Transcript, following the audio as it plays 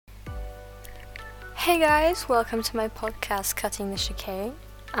Hey guys, welcome to my podcast, Cutting the Chicane.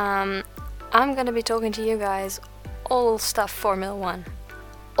 I'm gonna be talking to you guys all stuff Formula 1.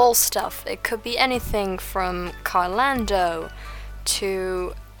 All stuff. It could be anything from Carlando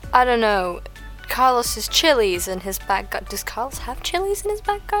to, I don't know, Carlos's chilies in his back garden. Does Carlos have chilies in his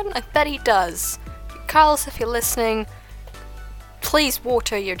back garden? I bet he does. Carlos, if you're listening, please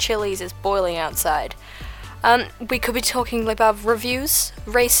water your chilies, it's boiling outside. We could be talking about reviews,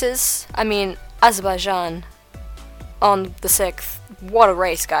 races. Azerbaijan on the 6th. What a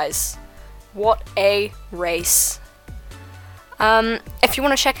race, guys. What a race. If you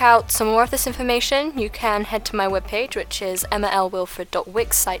want to check out some more of this information, you can head to my webpage, which is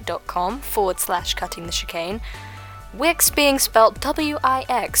emmalwilford.wixsite.com/cuttingthechicane. Wix being spelled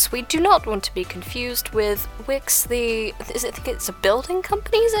W-I-X. We do not want to be confused with Wix, I think it's a building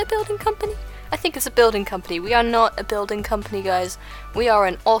company? Is it a building company? I think it's a building company. We are not a building company, guys. We are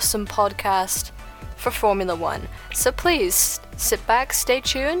an awesome podcast for Formula 1. So please, sit back, stay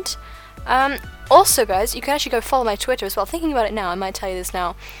tuned. Also, guys, you can actually go follow my Twitter as well. Thinking about it now, I might tell you this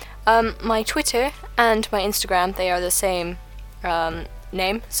now. My Twitter and my Instagram, they are the same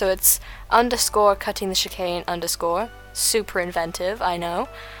name. So it's _cuttingthechicane_. Super inventive, I know.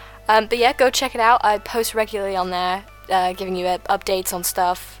 But yeah, go check it out. I post regularly on there, giving you updates on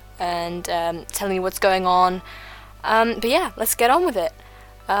stuff and telling you what's going on. But yeah, let's get on with it.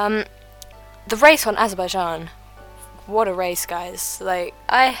 The race on Azerbaijan. What a race, guys.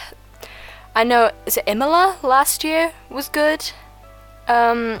 I know, is it Imola last year was good?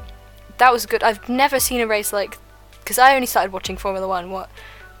 That was good. I've never seen a race because I only started watching Formula 1,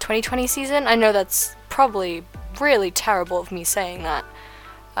 2020 season? I know that's probably really terrible of me saying that.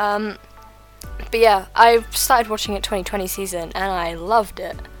 But yeah, I started watching it 2020 season and I loved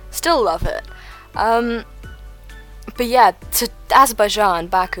it. Still love it. But yeah, to Azerbaijan,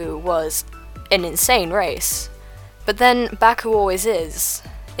 Baku was an insane race. But then Baku always is.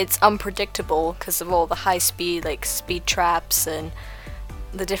 It's unpredictable because of all the high speed, speed traps and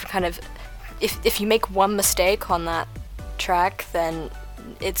the different kind of... If you make one mistake on that track, then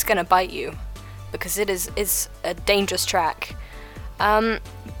it's gonna bite you. Because it's a dangerous track. But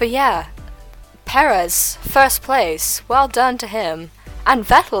yeah, Perez, first place. Well done to him. And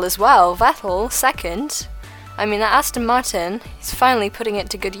Vettel as well. Vettel, second. That Aston Martin, he's finally putting it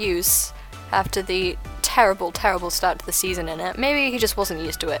to good use after the terrible, terrible start to the season in it. Maybe he just wasn't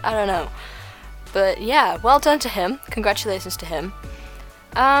used to it. I don't know. But yeah, well done to him. Congratulations to him.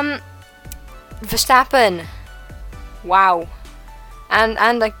 Verstappen. Wow. And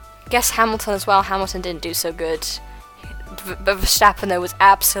I guess Hamilton as well. Hamilton didn't do so good. But Verstappen, though, was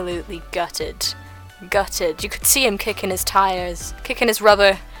absolutely gutted. Gutted. You could see him kicking his tires, kicking his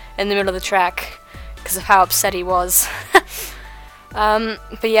rubber in the middle of the track because of how upset he was. But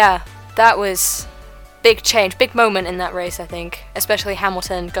yeah, that was big change, big moment in that race, I think. Especially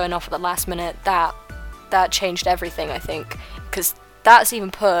Hamilton going off at the last minute. That changed everything, I think, because that's even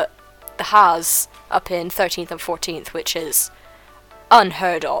put the Haas up in 13th and 14th, which is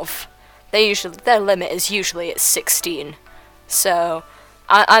unheard of. Their limit is usually at 16. So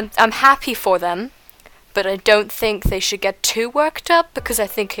I'm happy for them. But I don't think they should get too worked up because I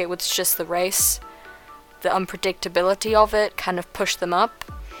think it was just the race. The unpredictability of it kind of pushed them up.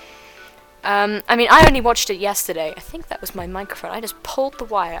 I only watched it yesterday. I think that was my microphone. I just pulled the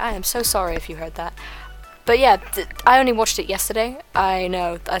wire. I am so sorry if you heard that. But yeah, I only watched it yesterday. I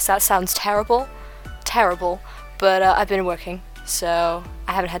know, that sounds terrible. Terrible. But I've been working, so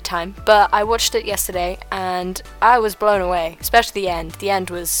I haven't had time. But I watched it yesterday and I was blown away. Especially the end. The end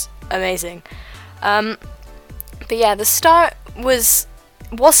was amazing. But yeah, the start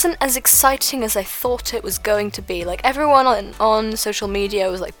wasn't as exciting as I thought it was going to be. Everyone on social media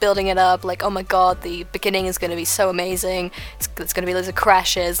was building it up, oh my god, the beginning is going to be so amazing, it's going to be loads of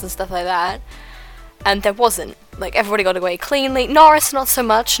crashes and stuff like that. And there wasn't. Everybody got away cleanly. Norris, not so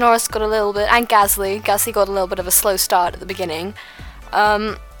much. Norris got a little bit, and Gasly got a little bit of a slow start at the beginning.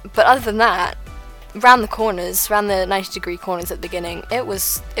 But other than that, round the 90-degree corners at the beginning, it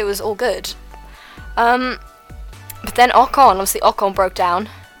was all good. But then Ocon broke down.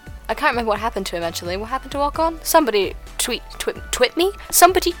 I can't remember what happened to him actually. What happened to Ocon? Somebody tweet me?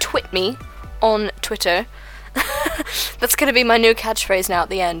 Somebody twit me on Twitter. That's gonna be my new catchphrase now at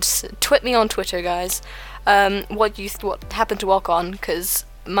the end. Twit me on Twitter, guys. What happened to Ocon? Because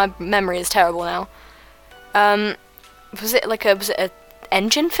my memory is terrible now. Was it a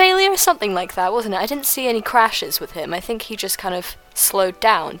engine failure or something like that? Wasn't it? I didn't see any crashes with him. I think he just kind of slowed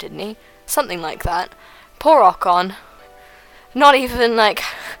down, didn't he? Something like that. Poor Ocon. Not even a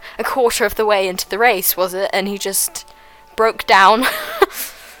quarter of the way into the race, was it? And he just broke down.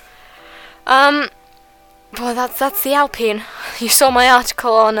 Well, that's the Alpine. You saw my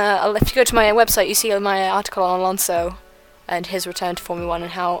article on, if you go to my website, you see my article on Alonso and his return to Formula 1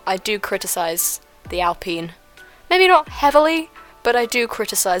 and how I do criticise the Alpine. Maybe not heavily, but I do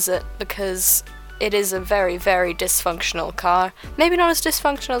criticise it because it is a very, very dysfunctional car. Maybe not as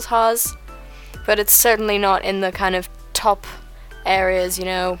dysfunctional as Haas, but it's certainly not in the kind of top areas, you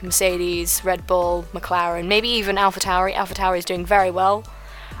know, Mercedes, Red Bull, McLaren, maybe even AlphaTauri. AlphaTauri is doing very well.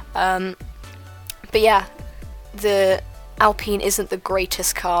 But yeah, the Alpine isn't the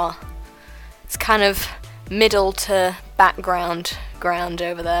greatest car. It's kind of middle to background ground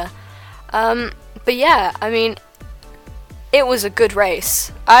over there. But yeah, I mean, it was a good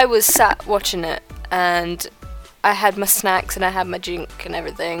race. I was sat watching it, and I had my snacks and I had my drink and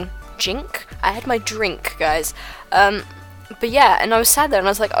everything. I had my drink, guys. But yeah, and I was sat there and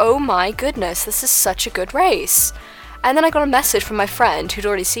I was like, oh my goodness, this is such a good race. And then I got a message from my friend who'd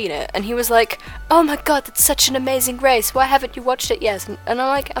already seen it, and he was like, oh my god, that's such an amazing race, why haven't you watched it yet? And I'm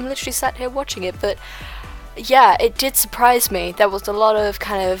like, I'm literally sat here watching it, but yeah, it did surprise me. There was a lot of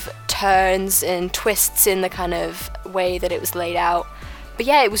kind of turns and twists in the kind of way that it was laid out. But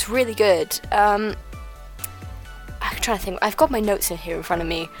yeah, it was really good. I'm trying to think, I've got my notes in here in front of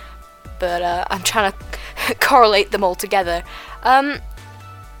me, but I'm trying to correlate them all together. I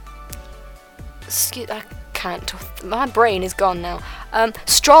can't. My brain is gone now.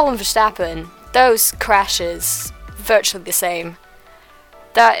 Stroll and Verstappen, those crashes, virtually the same.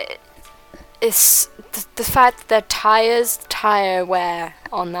 That is the fact that their tire wear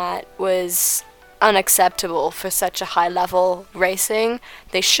on that was unacceptable for such a high level racing.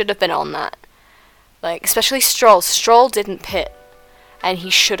 They should have been on that. Like, especially Stroll. Stroll didn't pit, and he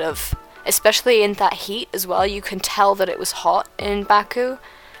should have. Especially in that heat as well. You can tell that it was hot in Baku.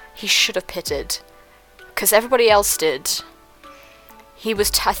 He should have pitted, because everybody else did.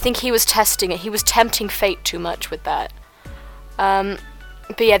 I think he was testing it. He was tempting fate too much with that.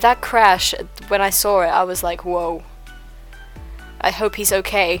 But yeah, that crash, when I saw it, I was like, whoa. I hope he's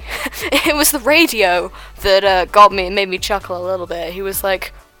okay. It was the radio that got me and made me chuckle a little bit. He was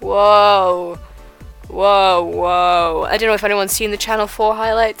like, whoa, whoa, whoa. I don't know if anyone's seen the Channel 4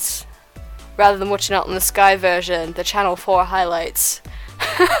 highlights. Rather than watching it on the Sky version, the Channel 4 highlights.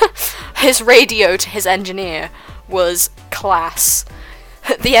 His radio to his engineer was class.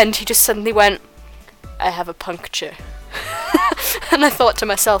 At the end, he just suddenly went, I have a puncture. And I thought to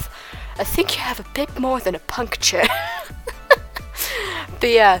myself, I think you have a bit more than a puncture. But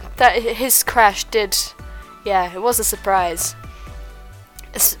yeah, his crash did, yeah, it was a surprise.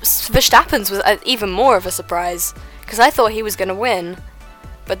 Verstappen's was even more of a surprise, because I thought he was going to win.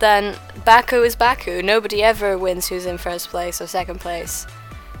 But then, Baku is Baku. Nobody ever wins who's in first place or second place.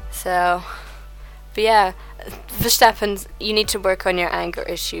 So, but yeah, Verstappen, you need to work on your anger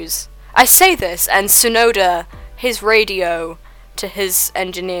issues. I say this, and Tsunoda, his radio to his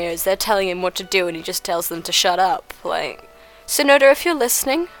engineers, they're telling him what to do, and he just tells them to shut up. Like, Tsunoda, if you're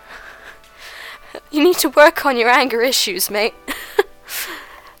listening, you need to work on your anger issues, mate.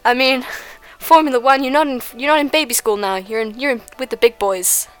 I mean, Formula 1, you're not in baby school now. You're in with the big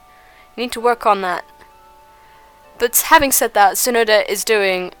boys. You need to work on that. But having said that, Tsunoda is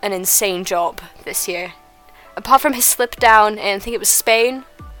doing an insane job this year. Apart from his slip down in, I think it was Spain.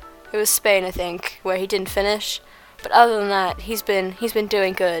 It was Spain, I think, where he didn't finish. But other than that, he's been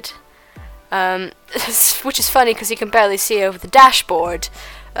doing good. Which is funny because you can barely see over the dashboard.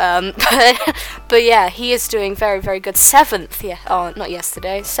 But yeah, he is doing very, very good. 7th, yeah, not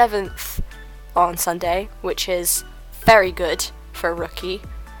yesterday, 7th on Sunday, which is very good for a rookie.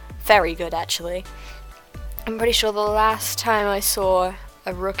 Very good, actually. I'm pretty sure the last time I saw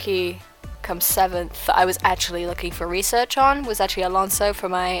a rookie come 7th I was actually looking for research on was actually Alonso for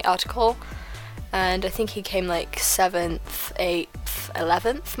my article, and I think he came like 7th, 8th,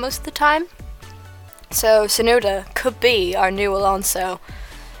 11th most of the time. So Tsunoda could be our new Alonso.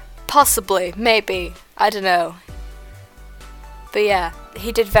 Possibly, maybe, I don't know. But yeah,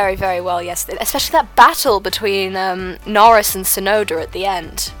 he did very, very well yesterday. Especially that battle between Norris and Tsunoda at the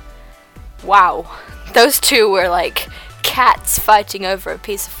end. Wow. Those two were like cats fighting over a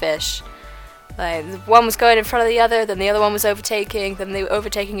piece of fish. Like, one was going in front of the other, then the other one was overtaking, then they were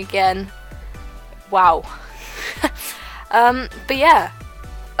overtaking again. Wow. But yeah,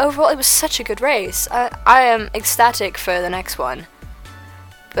 overall it was such a good race. I am ecstatic for the next one.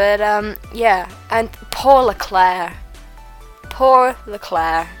 But yeah, and poor Leclerc.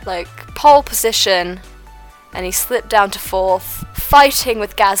 Like, pole position, and he slipped down to 4th, fighting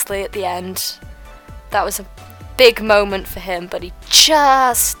with Gasly at the end. That was a big moment for him, but he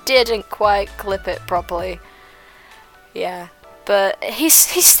just didn't quite clip it properly. Yeah, But he's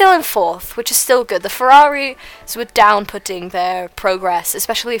still in fourth, which is still good. The Ferraris were down-putting their progress,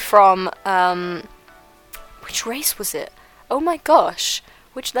 especially from which race was it? Oh my gosh!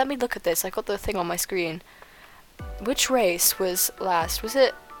 Let me look at this. I got the thing on my screen. Which race was last? Was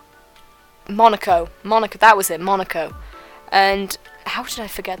it Monaco? Monaco. That was it. Monaco. And how did I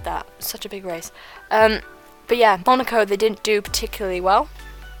forget that? Such a big race. But yeah, Monaco, they didn't do particularly well,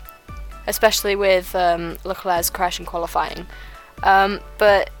 especially with Leclerc's crash in qualifying.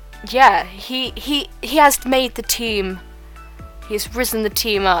 But yeah, he has made the team. He's risen the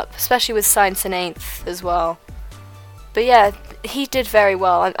team up, especially with Sainz in 8th as well. But yeah, he did very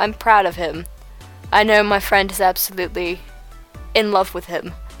well. I'm proud of him. I know my friend is absolutely in love with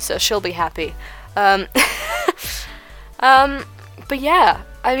him, so she'll be happy. But yeah,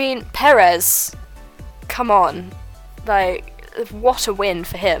 I mean, Perez, come on, like, what a win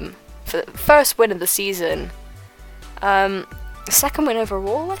for him. For the first win of the season. Second win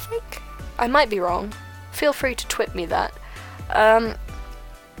overall, I think? I might be wrong. Feel free to twit me that.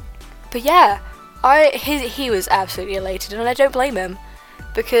 But yeah, he was absolutely elated, and I don't blame him,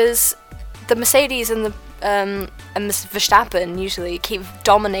 because the Mercedes and Verstappen usually keep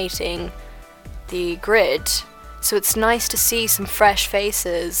dominating the grid, so it's nice to see some fresh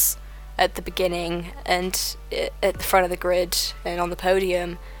faces at the beginning and at the front of the grid and on the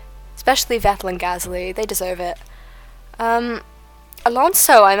podium, especially Vettel and Gasly. They deserve it.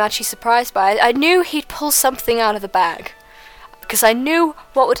 Alonso, I'm actually surprised by. I knew he'd pull something out of the bag, because I knew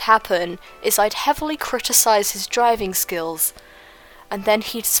what would happen is I'd heavily criticize his driving skills, and then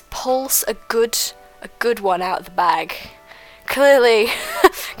he'd pull a good one out of the bag. Clearly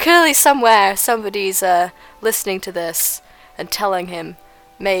somewhere somebody's listening to this and telling him,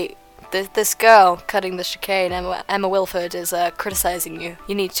 mate, this girl cutting the chicane, Emma Wilford, is criticizing you.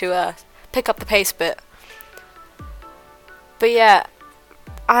 You need to pick up the pace a bit. But yeah,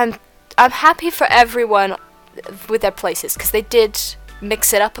 I'm happy for everyone with their places, because they did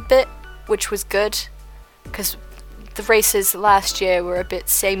mix it up a bit, which was good, because the races last year were a bit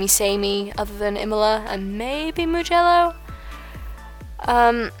samey other than Imola and maybe Mugello.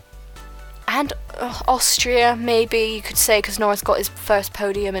 And Austria, maybe you could say, because Norris got his first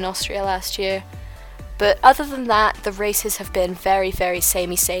podium in Austria last year. But other than that, the races have been very, very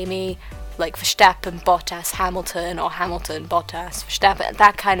samey, like Verstappen, Bottas, Hamilton, or Hamilton, Bottas, Verstappen,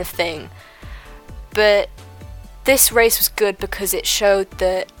 that kind of thing. But this race was good because it showed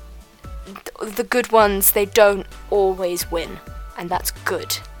that the good ones, they don't always win, and that's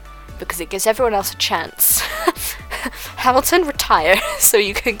good, because it gives everyone else a chance. Hamilton, retire, so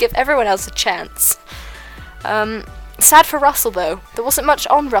you can give everyone else a chance. Sad for Russell, though. There wasn't much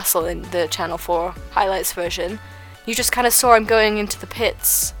on Russell in the Channel 4 highlights version. You just kind of saw him going into the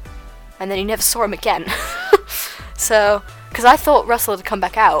pits, and then you never saw him again. So, because I thought Russell had come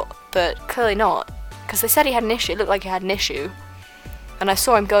back out, but clearly not, because they said he had an issue. It looked like he had an issue, and I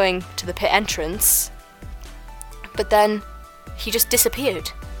saw him going to the pit entrance, but then he just disappeared,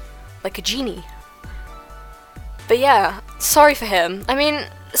 like a genie. But yeah, sorry for him. I mean,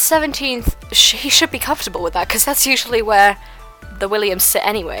 17th, he should be comfortable with that, because that's usually where the Williams sit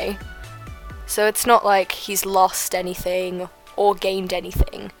anyway. So it's not like he's lost anything or gained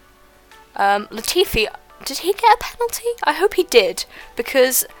anything. Latifi, did he get a penalty? I hope he did,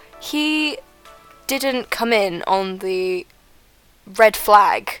 because he didn't come in on the red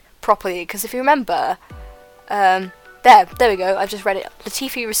flag properly, because if you remember, there we go, I've just read it.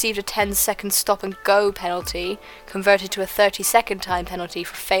 Latifi received a 10-second stop and go penalty, converted to a 30-second time penalty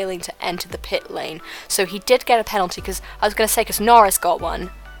for failing to enter the pit lane. So he did get a penalty, because I was going to say, because Norris got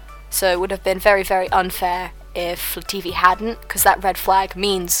one, so it would have been very, very unfair if Latifi hadn't, because that red flag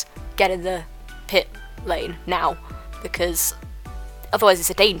means get in the pit lane now, because otherwise it's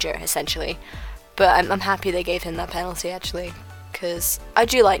a danger, essentially. But I'm happy they gave him that penalty, actually, because I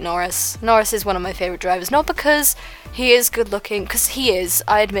do like Norris. Norris is one of my favourite drivers, not because he is good looking, because he is,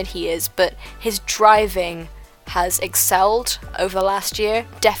 I admit he is, but his driving has excelled over the last year,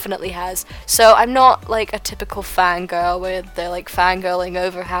 definitely has. So I'm not like a typical fangirl where they're like fangirling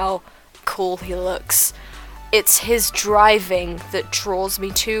over how cool he looks. It's his driving that draws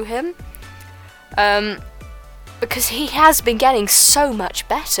me to him, because he has been getting so much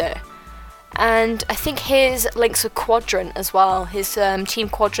better. And I think his links with Quadrant as well, his Team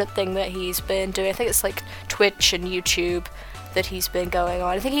Quadrant thing that he's been doing, I think it's like Twitch and YouTube that he's been going on.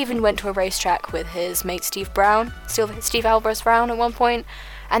 I think he even went to a racetrack with his mate Steve Alvarez Brown at one point,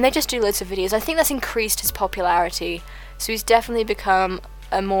 and they just do loads of videos. I think that's increased his popularity, so he's definitely become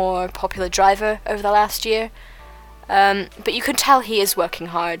a more popular driver over the last year. But you can tell he is working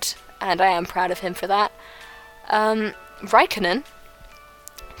hard, and I am proud of him for that. Raikkonen,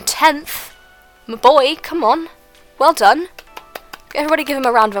 10th. My boy, come on. Well done. Everybody give him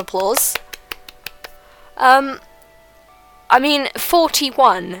a round of applause. I mean,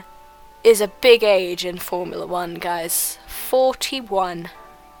 41 is a big age in Formula 1, guys. 41.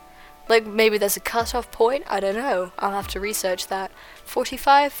 Like, maybe there's a cut-off point? I don't know. I'll have to research that.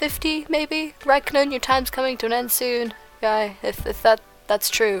 45, 50, maybe? Raikkonen, your time's coming to an end soon, guy, if that's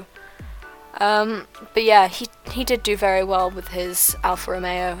true. But yeah, he did do very well with his Alfa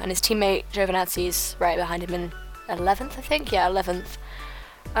Romeo, and his teammate Giovinazzi's right behind him in 11th, I think? Yeah, 11th.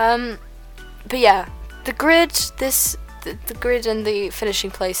 But yeah, the grid, the grid and the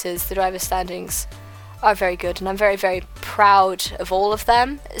finishing places, the driver standings, are very good, and I'm very, very proud of all of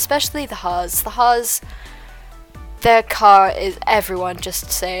them, especially the Haas. The Haas, their car is, everyone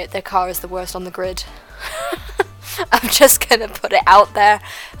just say it, their car is the worst on the grid. I'm just gonna put it out there.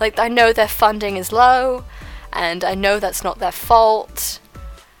 Like, I know their funding is low, and I know that's not their fault,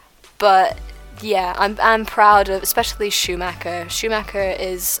 but yeah, I'm proud of, especially Schumacher. Schumacher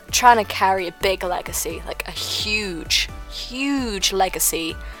is trying to carry a big legacy, like a huge, huge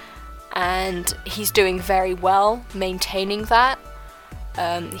legacy, and he's doing very well maintaining that.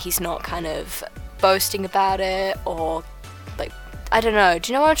 He's not kind of boasting about it, or like, I don't know,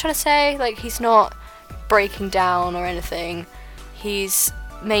 do you know what I'm trying to say? Like, he's not breaking down or anything. He's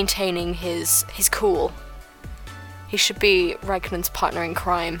maintaining his cool. He should be Raikkonen's partner in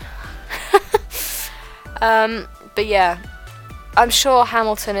crime. But yeah, I'm sure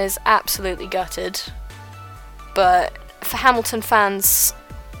Hamilton is absolutely gutted, but for Hamilton fans,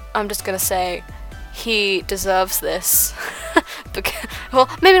 I'm just gonna say he deserves this. Well,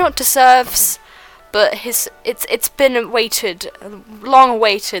 maybe not deserves, but it's been long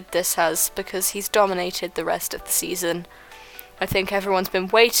awaited, this has, because he's dominated the rest of the season. I think everyone's been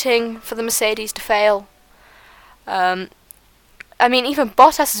waiting for the Mercedes to fail. I mean, even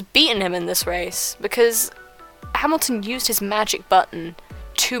Bottas has beaten him in this race, because Hamilton used his magic button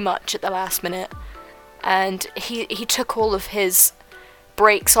too much at the last minute, and he took all of his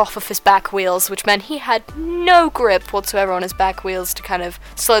brakes off of his back wheels, which meant he had no grip whatsoever on his back wheels to kind of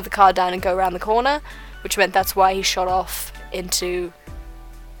slow the car down and go around the corner, which meant that's why he shot off into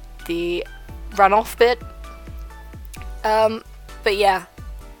the runoff bit. But yeah,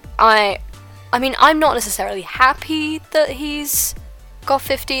 I mean, I'm not necessarily happy that he's got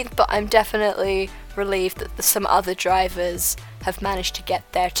 15th, but I'm definitely relieved that some other drivers have managed to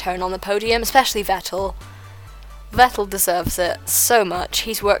get their turn on the podium, especially Vettel. Vettel deserves it so much.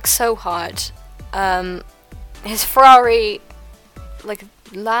 He's worked so hard. His Ferrari, like,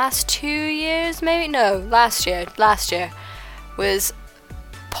 last 2 years, maybe? No, last year, was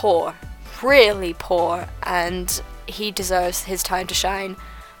poor. Really poor. And he deserves his time to shine,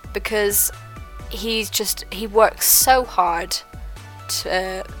 because he works so hard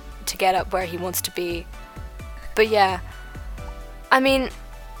to get up where he wants to be. But yeah, I mean,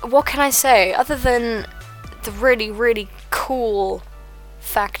 what can I say other than the really, really cool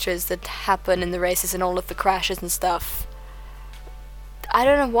factors that happen in the races and all of the crashes and stuff? I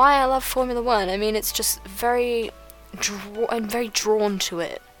don't know why I love Formula 1. I mean, it's just I'm very drawn to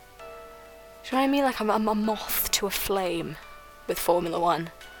it. Do you know what I mean? Like, I'm a moth to a flame with Formula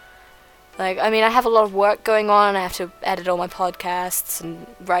 1. Like, I mean, I have a lot of work going on. I have to edit all my podcasts and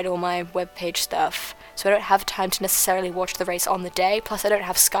write all my webpage stuff, so I don't have time to necessarily watch the race on the day. Plus, I don't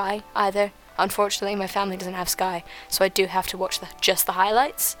have Sky either. Unfortunately, my family doesn't have Sky, so I do have to watch just the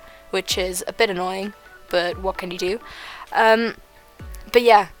highlights, which is a bit annoying, but what can you do? But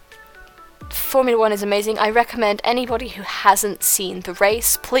yeah, Formula 1 is amazing. I recommend anybody who hasn't seen the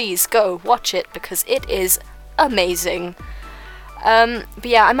race, please go watch it, because it is amazing. But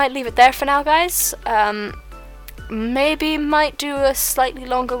yeah, I might leave it there for now, guys. Maybe might do a slightly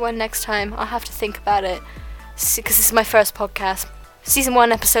longer one next time. I'll have to think about it, because this is my first podcast. Season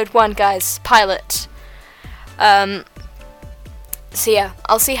 1, Episode 1, guys. Pilot. So yeah,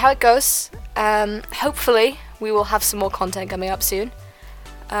 I'll see how it goes. Hopefully, we will have some more content coming up soon.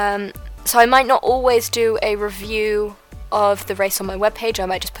 So I might not always do a review of the race on my webpage. I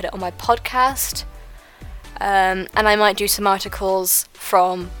might just put it on my podcast. And I might do some articles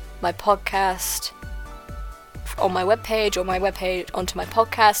from my podcast on my webpage, or my webpage onto my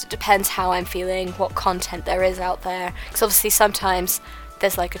podcast. It depends how I'm feeling, what content there is out there. Because obviously sometimes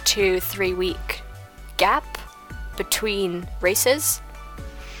there's like a 2-3 week gap between races.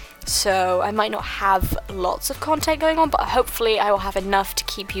 So I might not have lots of content going on, but hopefully I will have enough to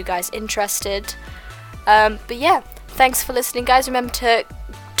keep you guys interested. But yeah, thanks for listening, guys. Remember to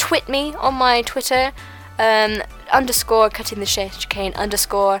tweet me on my Twitter. _cutting the chicane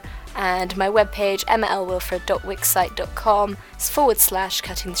 _ and my webpage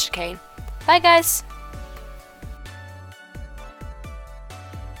emmalwilford.wixsite.com/cutting the chicane. Bye guys!